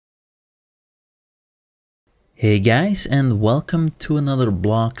Hey guys, and welcome to another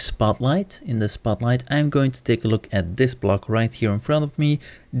block spotlight. In the spotlight I'm going to take a look at this block right here in front of me,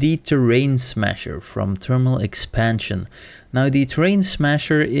 the Terrain Smasher from Thermal Expansion. Now the Terrain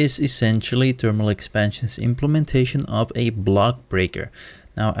Smasher is essentially Thermal Expansion's implementation of a block breaker.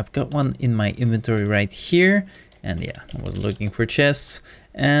 Now I've got one in my inventory right here, and yeah, I was looking for chests,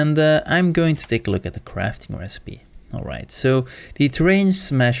 and I'm going to take a look at the crafting recipe. Alright, so the Terrain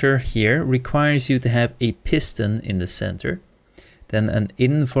Smasher here requires you to have a piston in the center, then an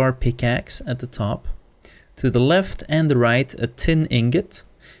Invert Pickaxe at the top, to the left and the right a tin ingot,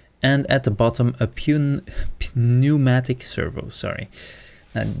 and at the bottom a pneumatic servo.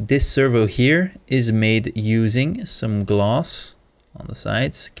 Now this servo here is made using some glass on the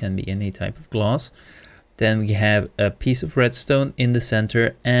sides, can be any type of glass. Then we have a piece of redstone in the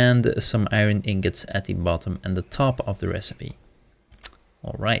center and some iron ingots at the bottom and the top of the recipe.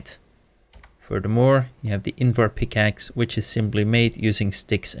 Alright. Furthermore, you have the invert pickaxe, which is simply made using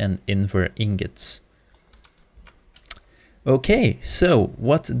sticks and invert ingots. Okay, so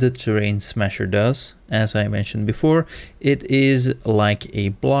what the Terrain Smasher does, as I mentioned before, it is like a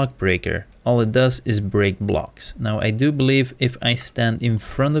block breaker. All it does is break blocks. Now I do believe if I stand in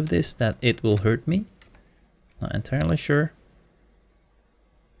front of this that it will hurt me. Not entirely sure.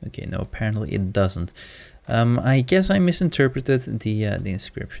 Okay, no, apparently it doesn't. I guess I misinterpreted the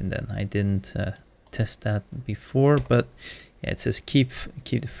inscription then. I didn't test that before, but yeah, it says keep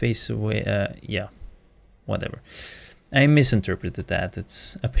the face away. Yeah, whatever. I misinterpreted that.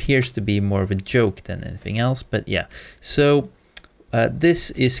 It appears to be more of a joke than anything else, but yeah. So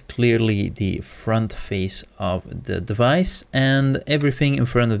this is clearly the front face of the device, and everything in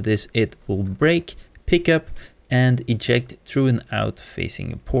front of this it will break, pick up and eject through an out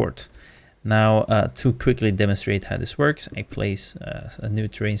facing port. Now to quickly demonstrate how this works, I place a new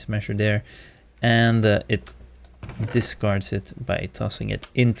Terrain Smasher there, and it discards it by tossing it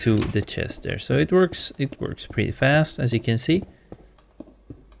into the chest there. So it works pretty fast, as you can see.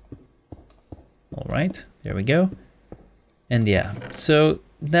 All right, there we go. And yeah, so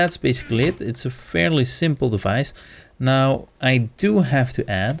that's basically it. It's a fairly simple device. Now I do have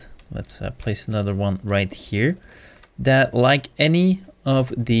to add, let's place another one right here, that like any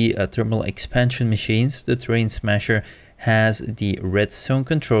of the thermal expansion machines, the Terrain Smasher has the Redstone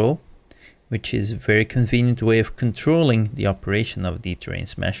Control, which is a very convenient way of controlling the operation of the Terrain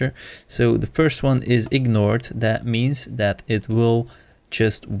Smasher. So the first one is ignored. That means that it will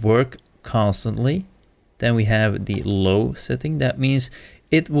just work constantly. Then we have the low setting. That means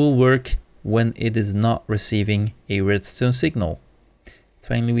it will work when it is not receiving a redstone signal.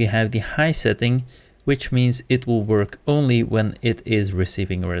 Finally, we have the high setting, which means it will work only when it is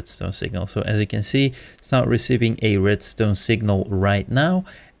receiving a redstone signal. So as you can see, it's not receiving a redstone signal right now,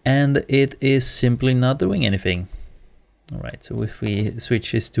 and it is simply not doing anything. All right, so if we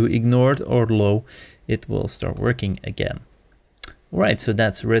switch this to ignored or low, it will start working again. All right, so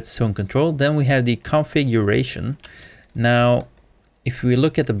that's Redstone Control. Then we have the configuration. Now, if we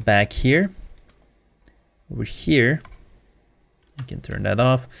look at the back here, over here, you can turn that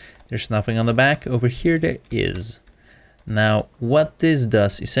off. There's nothing on the back. Over here there is. Now what this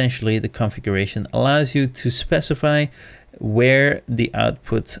does, essentially the configuration allows you to specify where the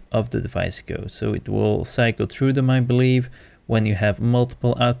output of the device goes. So it will cycle through them, I believe, when you have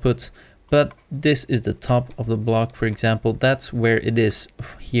multiple outputs. But this is the top of the block, for example. That's where it is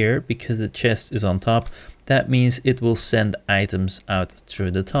here because the chest is on top. That means it will send items out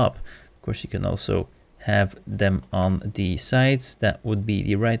through the top. Of course, you can also have them on the sides. That would be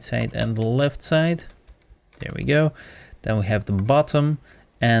the right side and the left side. There we go. Then we have the bottom,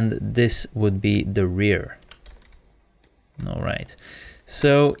 and this would be the rear. All right,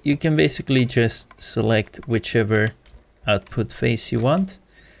 so you can basically just select whichever output face you want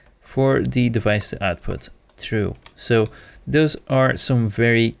for the device to output through. So those are some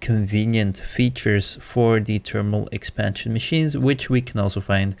very convenient features for the thermal expansion machines, which we can also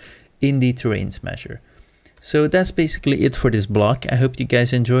find in the Terrain Smasher. So that's basically it for this block. I hope you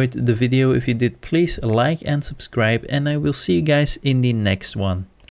guys enjoyed the video. If you did, please like and subscribe, and I will see you guys in the next one.